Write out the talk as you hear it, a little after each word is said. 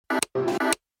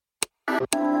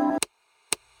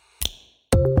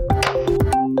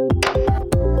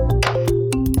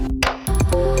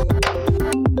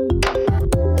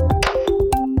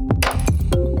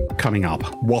Coming up,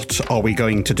 what are we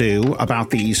going to do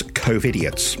about these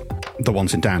COVIDiots? The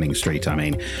ones in Downing Street, I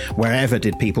mean. Wherever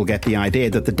did people get the idea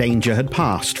that the danger had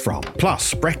passed from?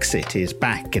 Plus, Brexit is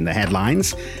back in the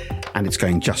headlines, and it's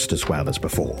going just as well as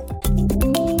before.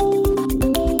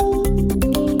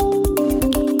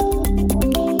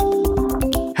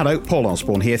 Hello, Paul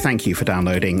Osborne here. Thank you for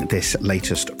downloading this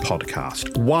latest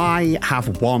podcast. Why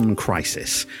have one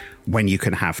crisis when you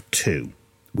can have two?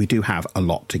 We do have a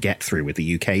lot to get through, with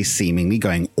the UK seemingly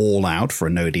going all out for a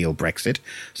no-deal Brexit,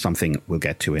 something we'll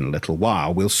get to in a little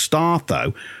while. We'll start,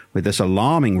 though, with this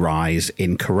alarming rise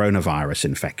in coronavirus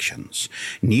infections.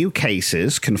 New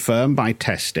cases confirmed by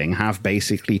testing have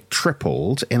basically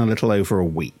tripled in a little over a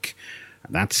week.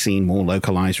 That's seen more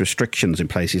localised restrictions in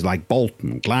places like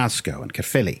Bolton, Glasgow and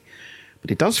Caerphilly. But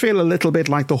it does feel a little bit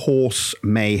like the horse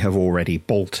may have already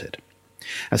bolted.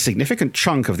 A significant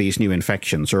chunk of these new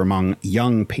infections are among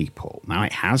young people. Now,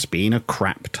 it has been a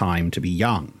crap time to be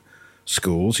young.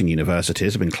 Schools and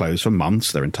universities have been closed for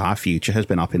months. Their entire future has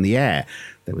been up in the air.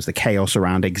 There was the chaos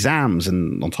around exams,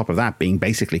 and on top of that, being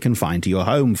basically confined to your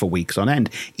home for weeks on end.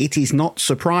 It is not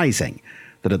surprising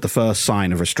that at the first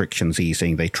sign of restrictions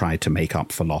easing, they tried to make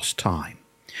up for lost time.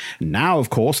 Now, of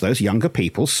course, those younger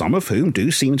people, some of whom do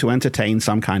seem to entertain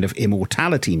some kind of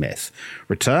immortality myth,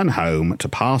 return home to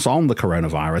pass on the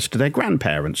coronavirus to their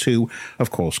grandparents, who,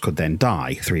 of course, could then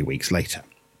die 3 weeks later.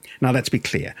 Now, let's be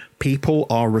clear. People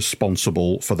are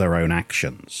responsible for their own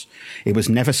actions. It was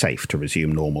never safe to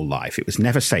resume normal life. It was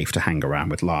never safe to hang around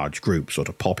with large groups or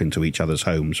to pop into each other's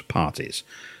homes' parties.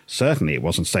 Certainly it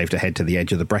wasn't safe to head to the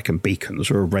edge of the Brecon Beacons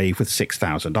or a rave with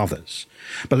 6,000 others.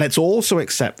 But let's also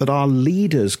accept that our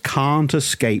leaders can't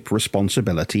escape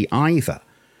responsibility either.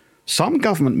 Some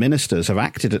government ministers have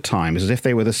acted at times as if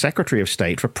they were the Secretary of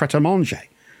State for Pret-a-Manger,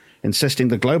 insisting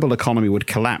the global economy would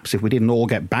collapse if we didn't all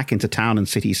get back into town and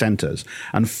city centres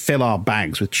and fill our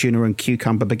bags with tuna and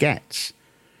cucumber baguettes.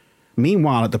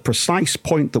 Meanwhile, at the precise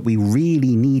point that we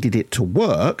really needed it to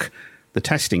work, the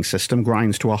testing system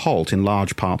grinds to a halt in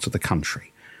large parts of the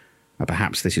country. Now,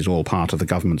 perhaps this is all part of the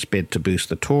government's bid to boost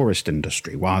the tourist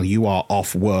industry. While you are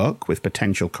off work with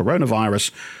potential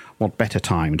coronavirus, what better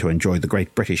time to enjoy the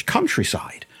great British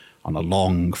countryside on a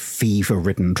long,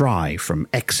 fever-ridden drive from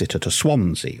Exeter to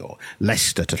Swansea or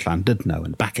Leicester to Llandudno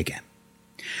and back again?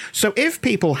 So if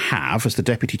people have, as the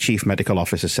Deputy Chief Medical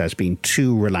Officer says, been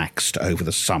too relaxed over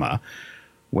the summer,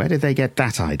 where did they get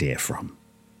that idea from?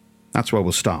 That's where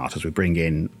we'll start as we bring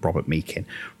in Robert Meakin.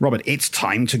 Robert, it's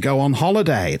time to go on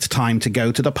holiday. It's time to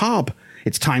go to the pub.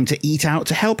 It's time to eat out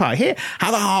to help out. Here,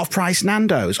 have a half-price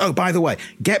Nando's. Oh, by the way,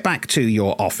 get back to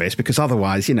your office because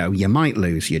otherwise, you might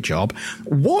lose your job.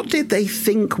 What did they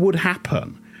think would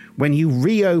happen when you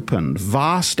reopened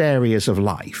vast areas of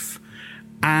life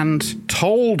and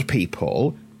told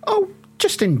people, oh,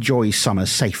 just enjoy summer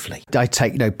safely? I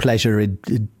take no pleasure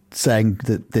in saying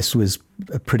that this was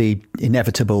a pretty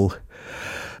inevitable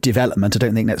development. I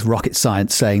don't think that's rocket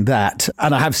science saying that.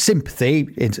 And I have sympathy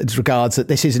in regards that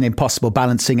this is an impossible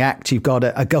balancing act. You've got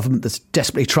a government that's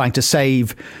desperately trying to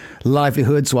save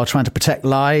livelihoods while trying to protect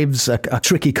lives, a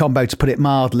tricky combo, to put it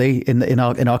mildly, in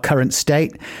our current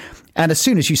state. And as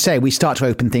soon as you say we start to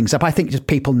open things up, I think just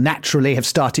people naturally have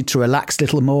started to relax a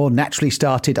little more,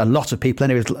 a lot of people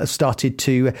anyway, have started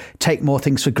to take more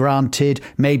things for granted.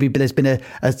 Maybe there's been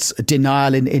a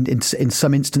denial in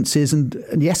some instances. And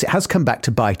yes, it has come back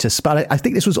to bite us. But I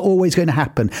think this was always going to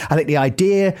happen. I think the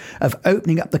idea of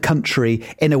opening up the country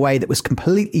in a way that was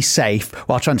completely safe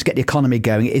while trying to get the economy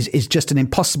going is just an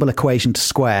impossible equation to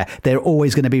square. There are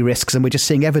always going to be risks, and we're just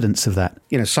seeing evidence of that.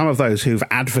 Some of those who've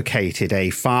advocated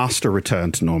a faster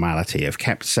return to normality have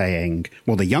kept saying,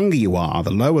 well, the younger you are,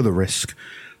 the lower the risk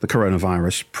the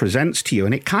coronavirus presents to you.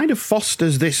 And it kind of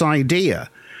fosters this idea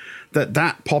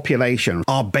that population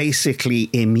are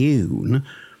basically immune,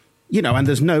 and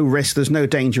there's no risk, there's no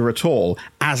danger at all,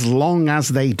 as long as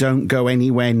they don't go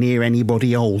anywhere near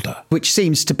anybody older. Which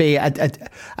seems to be a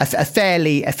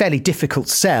fairly difficult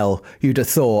sell, you'd have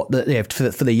thought, that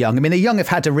for the young. I mean, the young have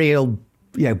had a real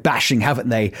bashing, haven't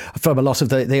they, from a lot of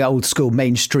the old school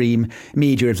mainstream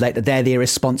media of late, that they're the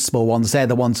irresponsible ones. They're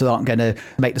the ones that aren't going to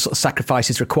make the sort of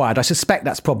sacrifices required. I suspect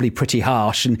that's probably pretty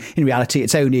harsh. And in reality,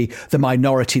 it's only the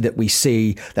minority that we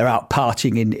see. They're out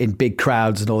partying in big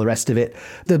crowds and all the rest of it.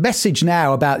 The message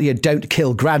now about, don't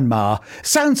kill grandma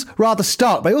sounds rather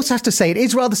stark, but I also have to say it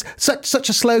is rather, such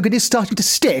a slogan is starting to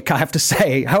stick, I have to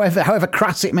say, however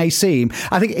crass it may seem.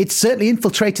 I think it's certainly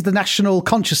infiltrated the national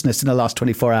consciousness in the last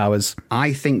 24 hours.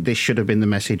 I think this should have been the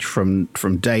message from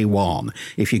day one.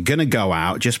 If you're going to go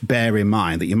out, just bear in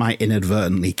mind that you might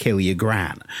inadvertently kill your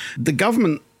gran. The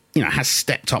government, has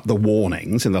stepped up the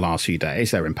warnings in the last few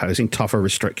days. They're imposing tougher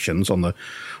restrictions on the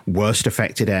worst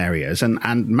affected areas. And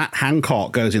Matt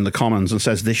Hancock goes in the Commons and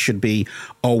says this should be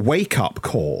a wake-up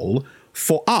call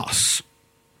for us.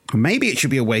 Maybe it should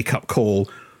be a wake-up call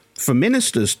for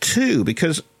ministers too,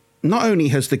 because not only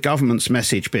has the government's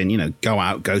message been, go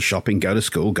out, go shopping, go to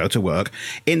school, go to work,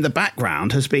 in the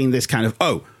background has been this kind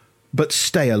of, but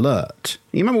stay alert.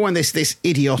 You remember when this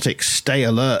idiotic stay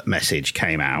alert message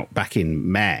came out back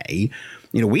in May?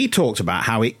 We talked about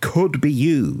how it could be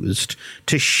used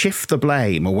to shift the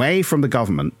blame away from the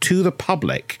government to the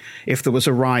public if there was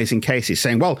a rise in cases,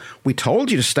 saying, well, we told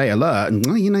you to stay alert, and,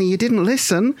 you didn't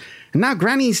listen, and now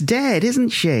Granny's dead, isn't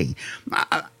she?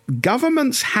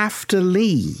 Governments have to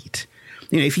lead.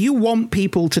 If you want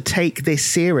people to take this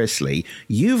seriously,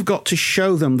 you've got to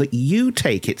show them that you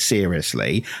take it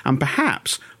seriously, and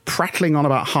perhaps prattling on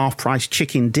about half-price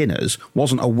chicken dinners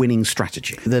wasn't a winning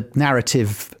strategy. The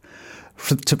narrative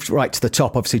right to the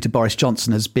top, obviously, to Boris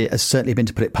Johnson has certainly been,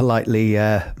 to put it politely,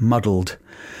 muddled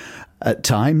at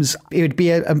times. It would be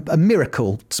a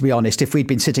miracle, to be honest, if we'd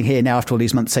been sitting here now after all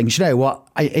these months saying, you know what,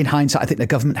 in hindsight, I think the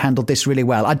government handled this really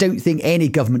well. I don't think any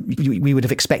government we would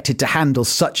have expected to handle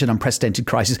such an unprecedented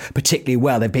crisis particularly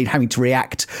well. They've been having to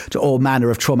react to all manner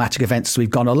of traumatic events as we've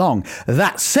gone along.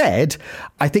 That said,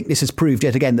 I think this has proved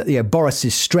yet again that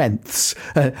Boris's strengths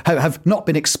have not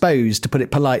been exposed, to put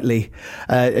it politely,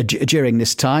 during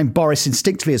this time. Boris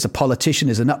instinctively, as a politician,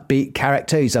 is an upbeat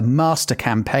character. He's a master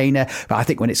campaigner. But I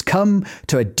think when it's come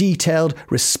to a detailed,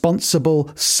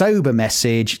 responsible, sober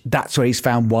message, that's where he's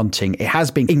found wanting. It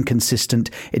has been inconsistent.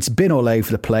 It's been all over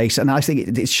the place. And I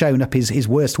think it's shown up his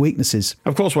worst weaknesses.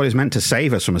 Of course, what is meant to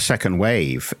save us from a second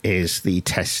wave is the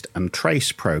test and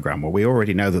trace programme. Well, we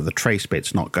already know that the trace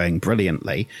bit's not going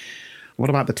brilliantly. What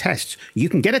about the tests? You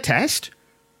can get a test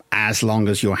as long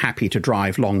as you're happy to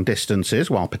drive long distances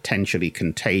while potentially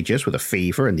contagious with a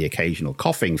fever and the occasional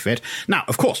coughing fit. Now,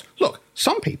 of course, look,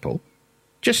 some people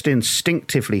just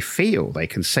instinctively feel they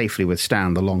can safely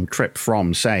withstand the long trip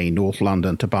from, say, North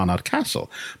London to Barnard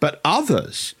Castle. But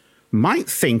others might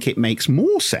think it makes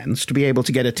more sense to be able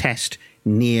to get a test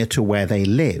near to where they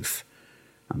live.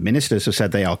 Ministers have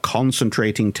said they are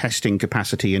concentrating testing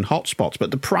capacity in hotspots, but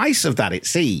the price of that, it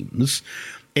seems,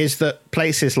 is that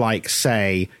places like,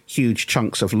 say, huge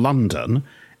chunks of London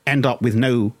end up with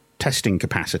no testing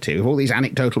capacity, with all these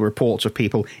anecdotal reports of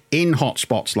people in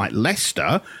hotspots like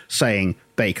Leicester saying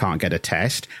they can't get a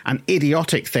test, and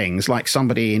idiotic things like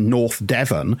somebody in North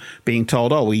Devon being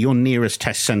told, oh, well, your nearest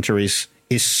test centre is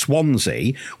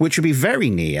Swansea, which would be very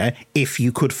near if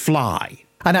you could fly.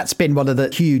 And that's been one of the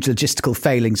huge logistical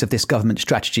failings of this government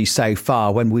strategy so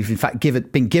far, when we've in fact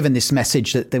been given this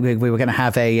message that we were going to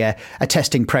have a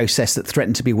testing process that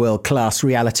threatened to be world class.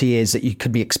 Reality is that you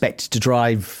could be expected to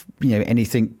drive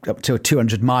anything up to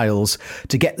 200 miles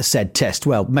to get the said test.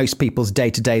 Well, most people's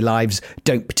day-to-day lives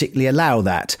don't particularly allow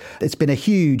that. It's been a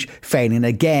huge failing, and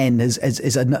again,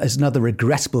 as another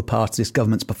regrettable part of this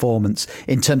government's performance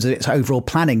in terms of its overall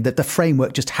planning, that the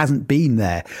framework just hasn't been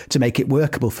there to make it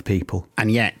workable for people.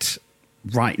 And yet,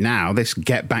 right now, this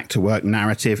get back to work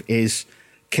narrative is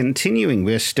continuing.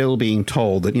 We're still being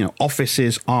told that,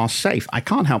 offices are safe. I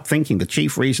can't help thinking the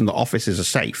chief reason that offices are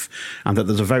safe and that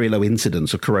there's a very low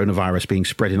incidence of coronavirus being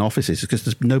spread in offices is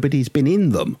because nobody's been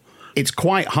in them. It's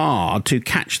quite hard to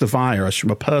catch the virus from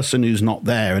a person who's not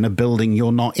there in a building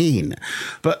you're not in.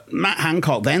 But Matt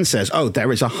Hancock then says,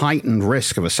 there is a heightened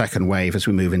risk of a second wave as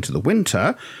we move into the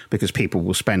winter because people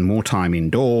will spend more time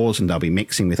indoors and they'll be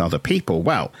mixing with other people.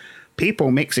 Well, people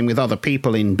mixing with other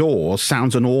people indoors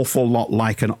sounds an awful lot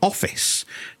like an office.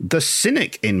 The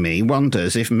cynic in me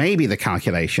wonders if maybe the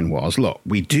calculation was, look,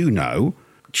 we do know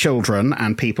children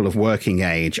and people of working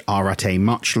age are at a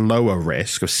much lower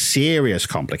risk of serious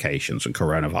complications from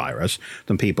coronavirus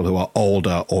than people who are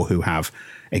older or who have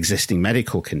existing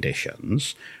medical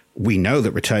conditions. We know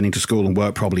that returning to school and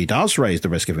work probably does raise the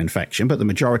risk of infection, but the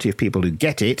majority of people who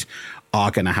get it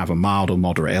are going to have a mild or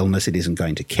moderate illness. It isn't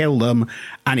going to kill them.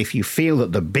 And if you feel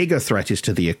that the bigger threat is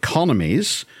to the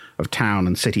economies of town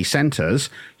and city centres,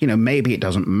 maybe it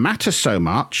doesn't matter so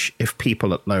much if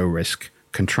people at low risk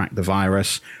contract the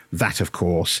virus. That, of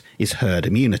course, is herd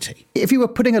immunity. If you were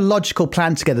putting a logical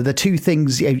plan together, the two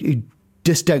things you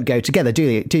just don't go together,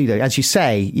 do they? As you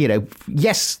say,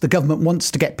 yes, the government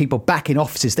wants to get people back in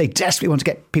offices. They desperately want to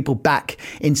get people back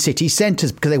in city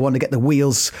centres because they want to get the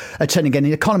wheels turning again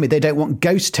in the economy. They don't want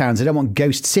ghost towns. They don't want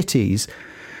ghost cities.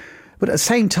 But at the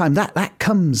same time, that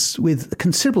comes with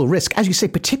considerable risk, as you say,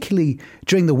 particularly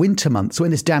during the winter months when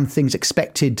this damn thing's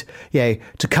expected,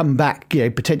 to come back,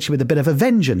 potentially with a bit of a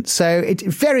vengeance. So it's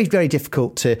very, very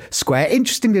difficult to square.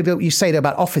 Interestingly, what you say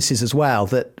about offices as well,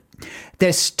 that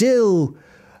there's still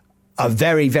a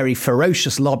very, very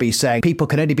ferocious lobby saying people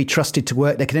can only be trusted to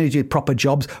work, they can only do proper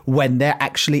jobs when they're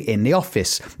actually in the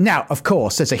office. Now, of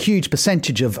course, there's a huge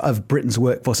percentage of Britain's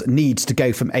workforce that needs to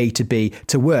go from A to B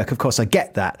to work. Of course, I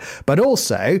get that. But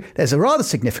also, there's a rather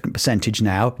significant percentage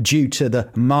now, due to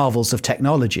the marvels of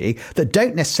technology, that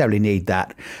don't necessarily need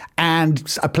that. And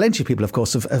plenty of people, of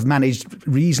course, have managed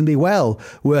reasonably well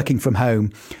working from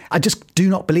home. I just do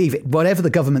not believe it. Whatever the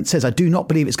government says, I do not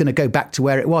believe it's going to go back to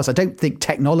where it was. I don't think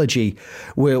technology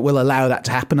will allow that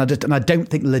to happen. And I don't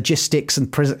think logistics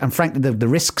and frankly, the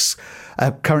risks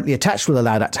currently attached will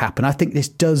allow that to happen. I think this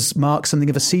does mark something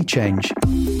of a sea change.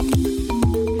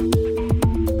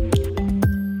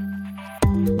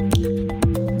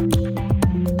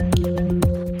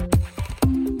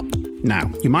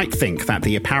 Now, you might think that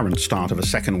the apparent start of a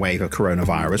second wave of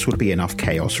coronavirus would be enough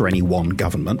chaos for any one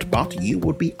government, but you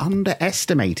would be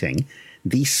underestimating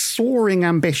the soaring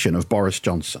ambition of Boris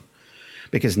Johnson.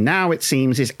 Because now it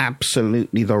seems is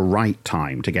absolutely the right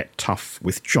time to get tough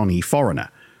with Johnny Foreigner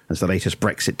as the latest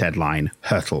Brexit deadline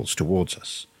hurtles towards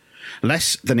us.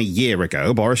 Less than a year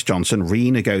ago, Boris Johnson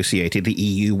renegotiated the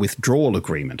EU withdrawal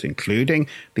agreement, including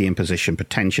the imposition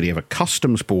potentially of a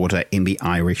customs border in the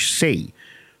Irish Sea,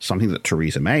 something that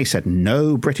Theresa May said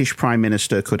no British Prime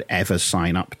Minister could ever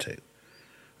sign up to.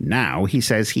 Now he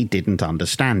says he didn't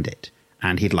understand it,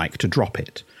 and he'd like to drop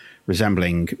it,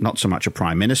 resembling not so much a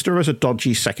Prime Minister as a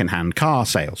dodgy second-hand car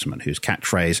salesman whose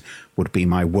catchphrase would be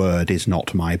 "my word is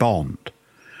not my bond."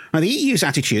 Now, the EU's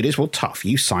attitude is, well, tough.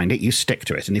 You signed it, you stick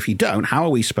to it. And if you don't, how are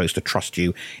we supposed to trust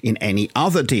you in any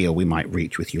other deal we might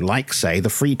reach with you, like, say, the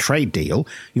free trade deal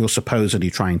you're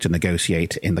supposedly trying to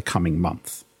negotiate in the coming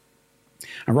month?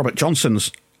 And Robert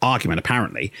Johnson's argument,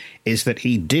 apparently, is that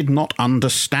he did not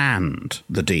understand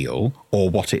the deal or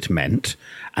what it meant,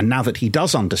 and now that he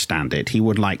does understand it, he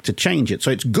would like to change it.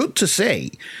 So it's good to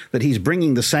see that he's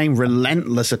bringing the same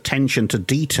relentless attention to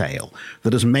detail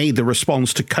that has made the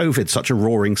response to COVID such a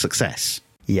roaring success.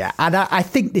 Yeah, and I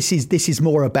think this is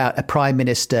more about a Prime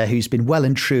Minister who's been well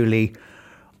and truly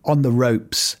on the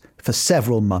ropes for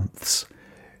several months.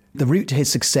 The route to his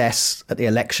success at the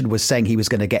election was saying he was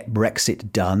going to get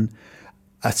Brexit done.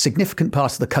 A significant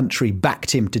part of the country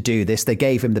backed him to do this. They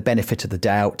gave him the benefit of the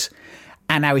doubt.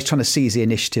 And now he's trying to seize the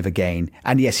initiative again.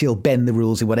 And yes, he'll bend the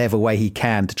rules in whatever way he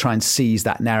can to try and seize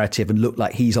that narrative and look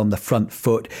like he's on the front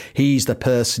foot. He's the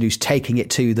person who's taking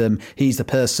it to them. He's the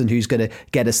person who's going to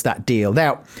get us that deal.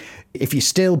 Now, if you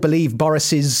still believe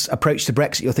Boris's approach to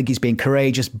Brexit, you'll think he's being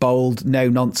courageous, bold, no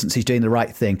nonsense, he's doing the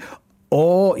right thing.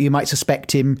 Or you might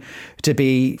suspect him to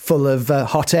be full of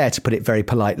hot air, to put it very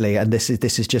politely. And this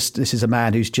is a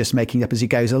man who's just making up as he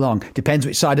goes along. Depends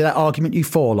which side of that argument you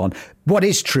fall on. What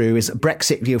is true is that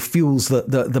Brexit fuels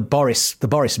the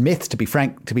Boris myth. To be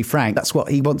frank, that's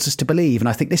what he wants us to believe. And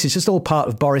I think this is just all part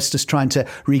of Boris just trying to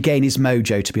regain his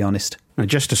mojo, to be honest. Now,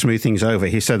 just to smooth things over,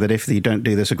 he said that if you don't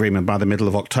do this agreement by the middle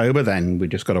of October, then we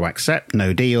just got to accept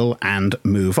no deal and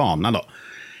move on. Now, look,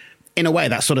 in a way,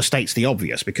 that sort of states the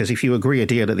obvious, because if you agree a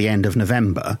deal at the end of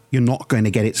November, you're not going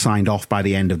to get it signed off by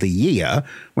the end of the year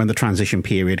when the transition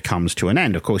period comes to an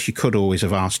end. Of course, you could always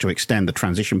have asked to extend the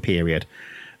transition period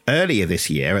earlier this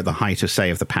year at the height of, say,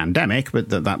 of the pandemic, but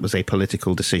that was a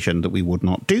political decision that we would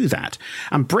not do that.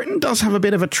 And Britain does have a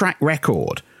bit of a track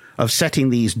record of setting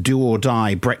these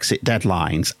do-or-die Brexit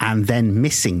deadlines and then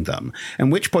missing them, at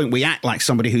which point we act like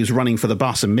somebody who's running for the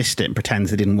bus and missed it and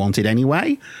pretends they didn't want it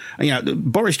anyway.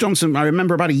 Boris Johnson, I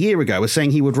remember about a year ago, was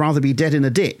saying he would rather be dead in a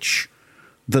ditch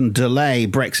than delay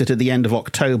Brexit at the end of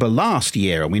October last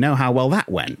year, and we know how well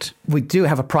that went. We do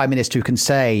have a Prime Minister who can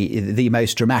say the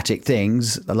most dramatic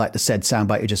things, like the said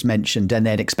soundbite you just mentioned, and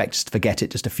then expect us to forget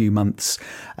it just a few months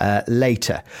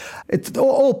later. It's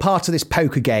all part of this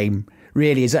poker game.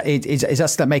 Really, is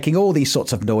us that making all these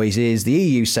sorts of noises, the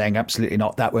EU saying absolutely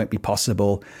not, that won't be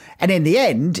possible. And in the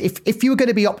end, if you were going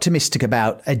to be optimistic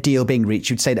about a deal being reached,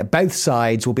 you'd say that both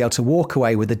sides will be able to walk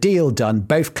away with a deal done,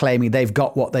 both claiming they've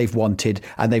got what they've wanted,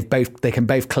 and they can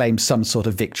both claim some sort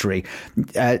of victory.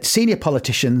 Senior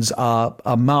politicians are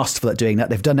masterful at doing that.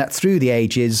 They've done that through the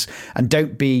ages, and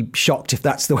don't be shocked if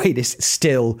that's the way this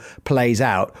still plays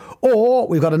out. Or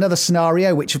we've got another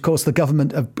scenario, which of course the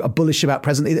government are bullish about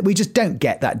presently, that we just don't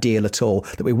get that deal at all,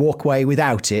 that we walk away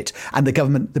without it, and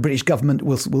the British government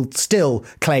will still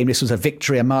claim this was a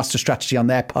victory, a master strategy on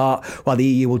their part, while the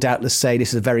EU will doubtless say this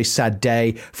is a very sad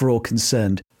day for all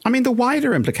concerned. I mean, the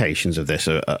wider implications of this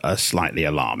are slightly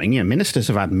alarming. Ministers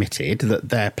have admitted that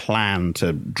their plan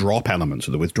to drop elements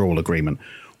of the withdrawal agreement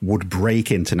would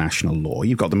break international law.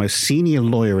 You've got the most senior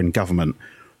lawyer in government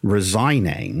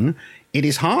resigning. It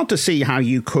is hard to see how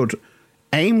you could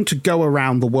aim to go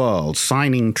around the world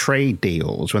signing trade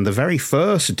deals when the very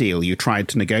first deal you tried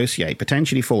to negotiate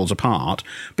potentially falls apart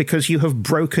because you have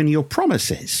broken your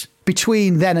promises.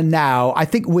 Between then and now, I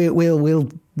think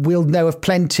we'll know of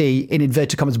plenty, in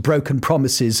inverted commas, broken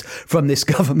promises from this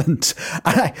government.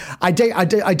 And I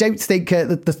don't think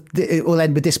that it will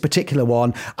end with this particular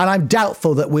one. And I'm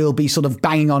doubtful that we'll be sort of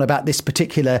banging on about this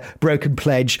particular broken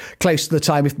pledge close to the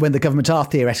time when the government are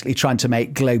theoretically trying to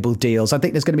make global deals. I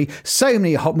think there's going to be so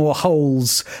many more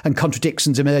holes and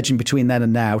contradictions emerging between then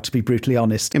and now, to be brutally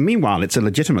honest. And meanwhile, it's a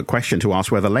legitimate question to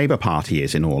ask where the Labour Party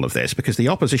is in all of this, because the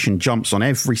opposition jumps on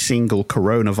every single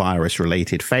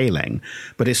coronavirus-related failing,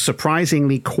 but is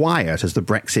surprisingly quiet as the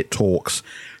Brexit talks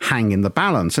hang in the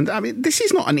balance. And I mean, this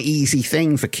is not an easy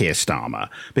thing for Keir Starmer,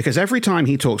 because every time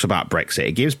he talks about Brexit,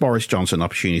 it gives Boris Johnson an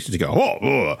opportunity to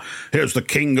go, here's the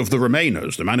king of the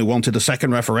Remainers, the man who wanted the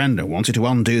second referendum, wanted to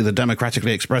undo the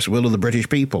democratically expressed will of the British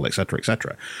people, etc.,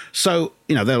 etc. So,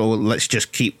 let's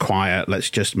just keep quiet, let's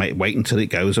just wait until it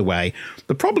goes away.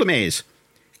 The problem is,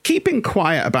 keeping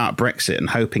quiet about Brexit and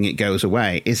hoping it goes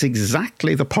away is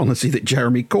exactly the policy that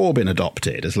Jeremy Corbyn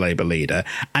adopted as Labour leader,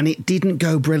 and it didn't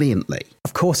go brilliantly.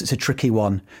 Of course, it's a tricky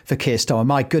one for Keir Starmer.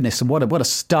 My goodness, and what a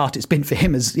start it's been for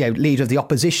him as leader of the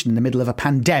opposition in the middle of a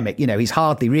pandemic. He's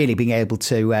hardly really being able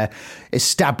to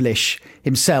establish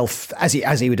himself as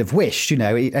he would have wished.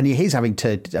 And he's having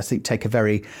to, I think, take a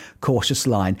very cautious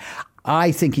line.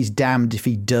 I think he's damned if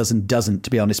he does and doesn't,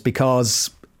 to be honest, because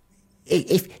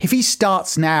If he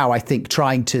starts now, I think,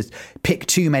 trying to pick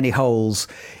too many holes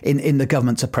in the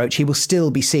government's approach, he will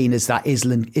still be seen as that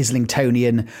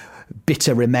Islingtonian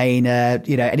bitter Remainer,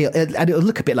 and it'll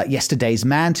look a bit like yesterday's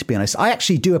man, to be honest. I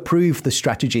actually do approve the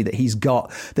strategy that he's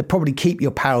got, that probably keep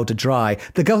your powder dry.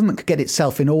 The government could get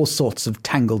itself in all sorts of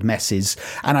tangled messes,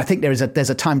 and I think there's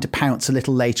a time to pounce a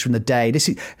little later in the day.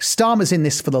 Starmer's in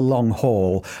this for the long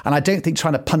haul, and I don't think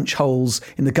trying to punch holes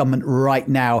in the government right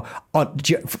now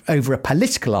over a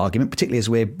political argument, particularly as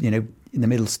we're in the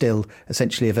middle still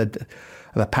essentially of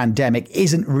a pandemic,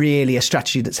 isn't really a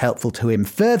strategy that's helpful to him.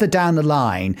 Further down the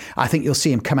line, I think you'll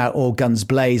see him come out all guns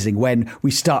blazing when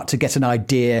we start to get an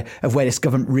idea of where this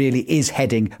government really is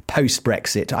heading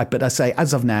post-Brexit. But I say,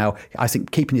 as of now, I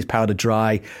think keeping his powder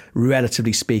dry,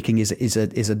 relatively speaking, is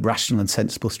a rational and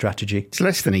sensible strategy. It's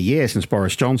less than a year since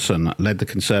Boris Johnson led the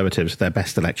Conservatives to their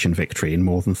best election victory in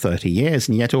more than 30 years,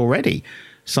 and yet already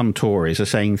some Tories are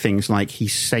saying things like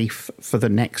he's safe for the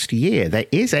next year. There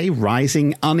is a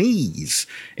rising unease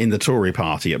in the Tory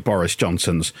party at Boris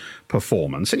Johnson's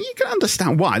performance, and you can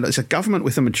understand why. It's a government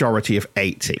with a majority of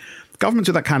 80. Governments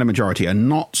with that kind of majority are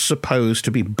not supposed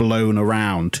to be blown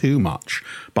around too much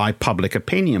by public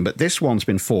opinion, but this one's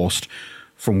been forced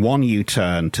from one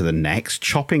U-turn to the next,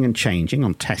 chopping and changing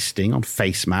on testing, on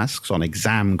face masks, on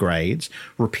exam grades,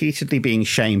 repeatedly being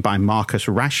shamed by Marcus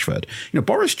Rashford.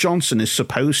 Boris Johnson is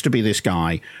supposed to be this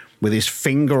guy with his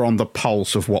finger on the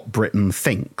pulse of what Britain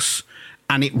thinks.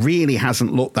 And it really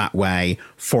hasn't looked that way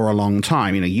for a long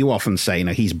time. You often say,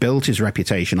 he's built his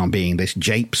reputation on being this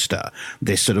japester,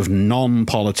 this sort of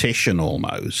non-politician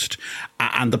almost.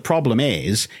 And the problem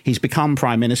is he's become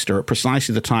prime minister at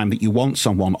precisely the time that you want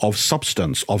someone of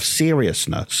substance, of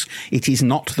seriousness. It is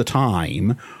not the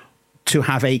time to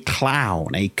have a clown,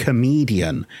 a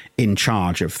comedian in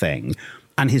charge of things.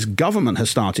 And his government has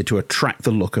started to attract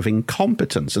the look of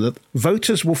incompetence, so that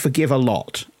voters will forgive a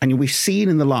lot. And we've seen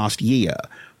in the last year,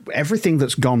 everything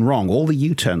that's gone wrong, all the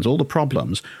U-turns, all the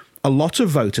problems, a lot of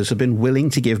voters have been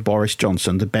willing to give Boris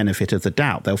Johnson the benefit of the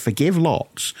doubt. They'll forgive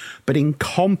lots, but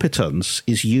incompetence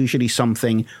is usually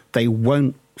something they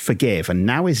won't forgive. And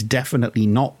now is definitely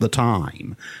not the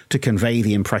time to convey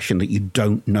the impression that you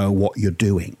don't know what you're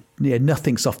doing. Yeah,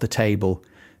 nothing's off the table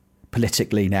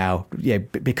politically now,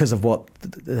 because of what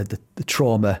the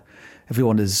trauma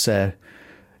everyone has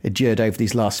endured over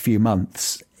these last few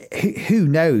months. Who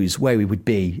knows where we would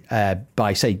be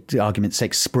by, say, for argument's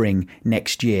sake, spring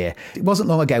next year. It wasn't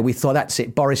long ago we thought, that's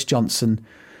it, Boris Johnson,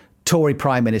 Tory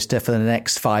Prime Minister for the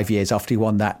next 5 years after he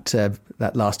won that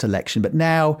last election. But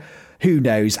now, who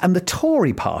knows? And the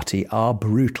Tory party are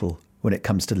brutal when it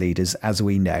comes to leaders, as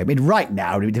we know. I mean, right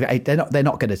now, they're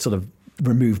not going to sort of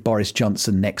remove Boris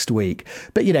Johnson next week.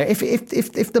 But,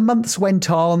 if the months went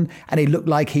on and it looked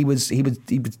like he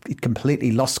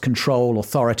completely lost control,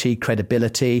 authority,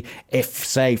 credibility, if,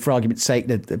 say, for argument's sake,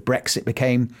 the Brexit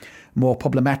became more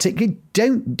problematic. You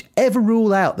don't ever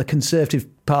rule out the Conservative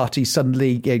Party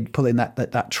suddenly pulling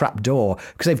that trap door,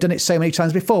 because they've done it so many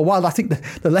times before. While I think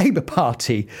the Labour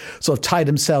Party sort of tie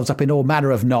themselves up in all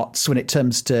manner of knots when it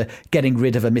comes to getting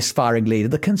rid of a misfiring leader,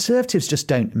 the Conservatives just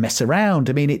don't mess around.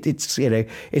 I mean,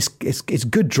 it's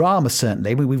good drama,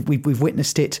 certainly. We've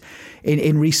witnessed it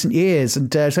in recent years,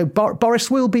 and so Boris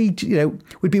would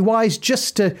be wise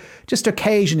just to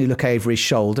occasionally look over his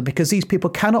shoulder, because these people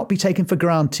cannot be taken for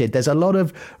granted. There's a lot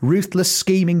of ruthless,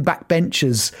 scheming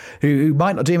backbenchers who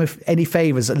might not do him any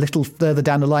favours a little further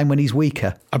down the line when he's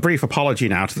weaker. A brief apology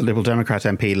now to the Liberal Democrat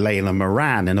MP Layla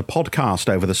Moran. In a podcast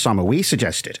over the summer, we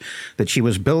suggested that she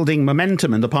was building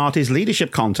momentum in the party's leadership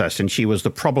contest and she was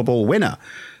the probable winner.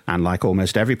 And like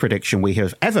almost every prediction we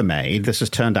have ever made, this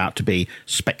has turned out to be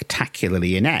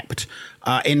spectacularly inept.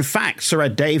 In fact, Sir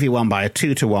Ed Davey won by a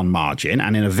 2-1 margin,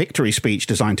 and in a victory speech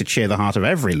designed to cheer the heart of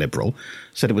every Liberal,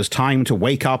 said it was time to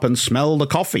wake up and smell the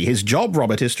coffee. His job,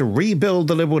 Robert, is to rebuild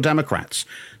the Liberal Democrats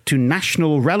to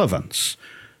national relevance.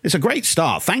 It's a great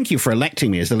start. Thank you for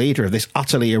electing me as the leader of this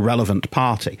utterly irrelevant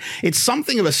party. It's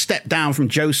something of a step down from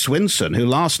Jo Swinson, who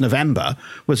last November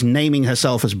was naming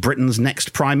herself as Britain's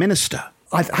next Prime Minister.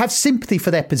 I have sympathy for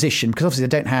their position, because obviously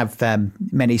they don't have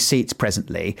many seats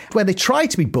presently. When they try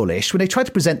to be bullish, when they try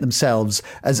to present themselves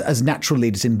as natural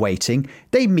leaders in waiting,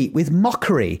 they meet with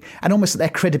mockery and almost their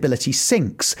credibility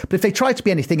sinks. But if they try to be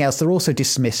anything else, they're also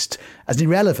dismissed as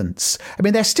irrelevance. I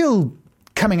mean, they're still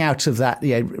coming out of that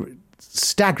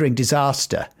staggering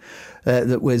disaster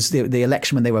that was the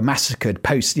election when they were massacred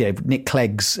post Nick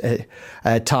Clegg's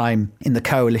time in the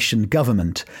coalition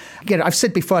government. I've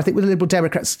said before, I think with the Liberal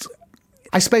Democrats,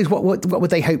 I suppose what would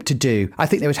they hope to do? I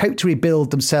think they would hope to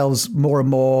rebuild themselves more and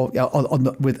more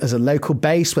as a local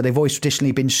base, where they've always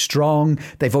traditionally been strong.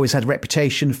 They've always had a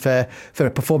reputation for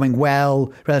performing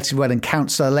relatively well in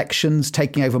council elections,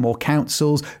 taking over more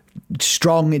councils,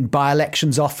 strong in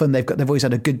by-elections often. They've always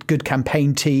had a good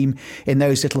campaign team in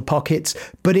those little pockets.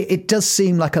 But it does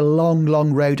seem like a long,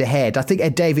 long road ahead. I think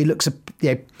Ed Davey looks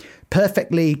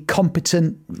perfectly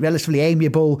competent, relatively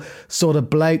amiable sort of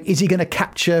bloke. Is he going to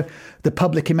capture the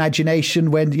public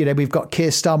imagination when we've got Keir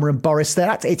Starmer and Boris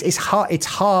there? It's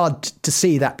hard to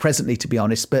see that presently, to be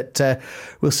honest. But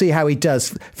we'll see how he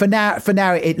does. For now,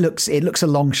 it looks a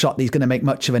long shot that he's going to make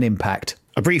much of an impact.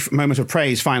 A brief moment of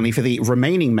praise, finally, for the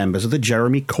remaining members of the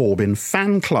Jeremy Corbyn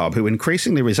fan club, who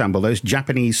increasingly resemble those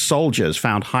Japanese soldiers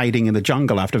found hiding in the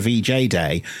jungle after VJ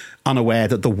Day, unaware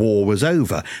that the war was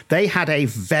over. They had a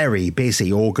very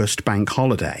busy August bank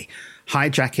holiday,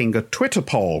 hijacking a Twitter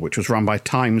poll, which was run by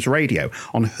Times Radio,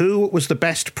 on who was the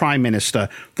best Prime Minister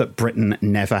that Britain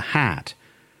never had.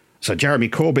 So Jeremy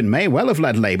Corbyn may well have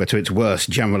led Labour to its worst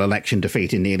general election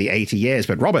defeat in nearly 80 years.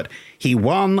 But, Robert, he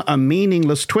won a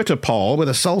meaningless Twitter poll with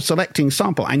a self-selecting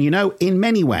sample. And, in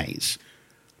many ways,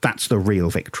 that's the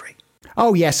real victory.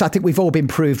 Oh, yes, I think we've all been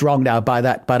proved wrong now by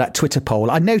that Twitter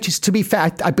poll. I noticed, to be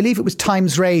fair, I believe it was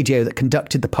Times Radio that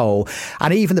conducted the poll.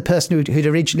 And even the person who'd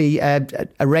originally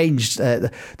arranged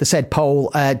the said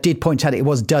poll did point out it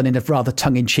was done in a rather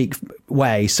tongue-in-cheek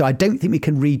way. So I don't think we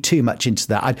can read too much into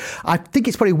that. I think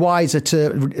it's probably wiser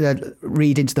to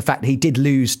read into the fact that he did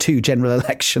lose 2 general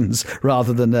elections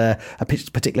rather than a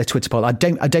particular Twitter poll. I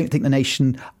don't think the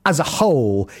nation as a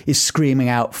whole is screaming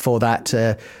out for that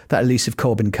elusive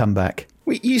Corbyn comeback.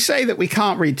 You say that we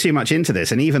can't read too much into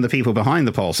this, and even the people behind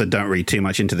the poll said don't read too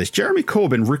much into this. Jeremy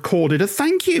Corbyn recorded a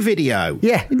thank you video.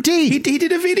 Yeah, indeed. He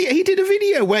did a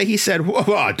video where he said,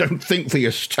 "Well, I don't think the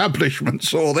establishment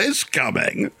saw this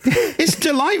coming." It's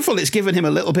delightful. It's given him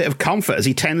a little bit of comfort as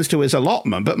he tends to his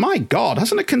allotment. But my God,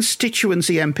 hasn't a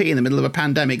constituency MP in the middle of a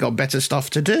pandemic got better stuff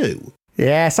to do?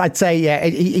 Yes, I'd say, yeah.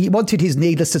 He wanted his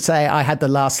needless to say, I had the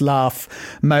last laugh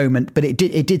moment, but it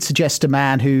did suggest a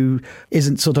man who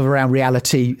isn't sort of around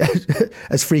reality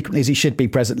as frequently as he should be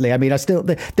presently. I mean,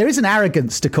 there is an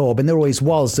arrogance to Corbyn. There always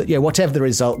was that, whatever the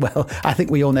result, well, I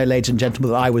think we all know, ladies and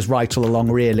gentlemen, that I was right all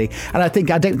along, really. And I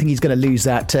don't think he's going to lose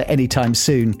that anytime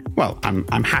soon. Well,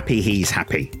 I'm happy he's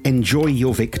happy. Enjoy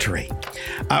your victory.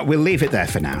 We'll leave it there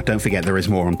for now. Don't forget there is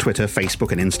more on Twitter,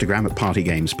 Facebook and Instagram at Party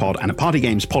Games Pod, and at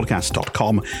partygamespodcast.com.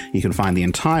 You can find the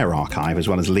entire archive as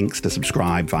well as links to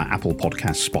subscribe via Apple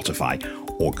Podcasts, Spotify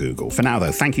or Google. For now,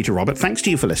 though, thank you to Robert. Thanks to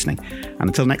you for listening. And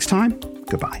until next time,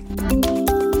 goodbye.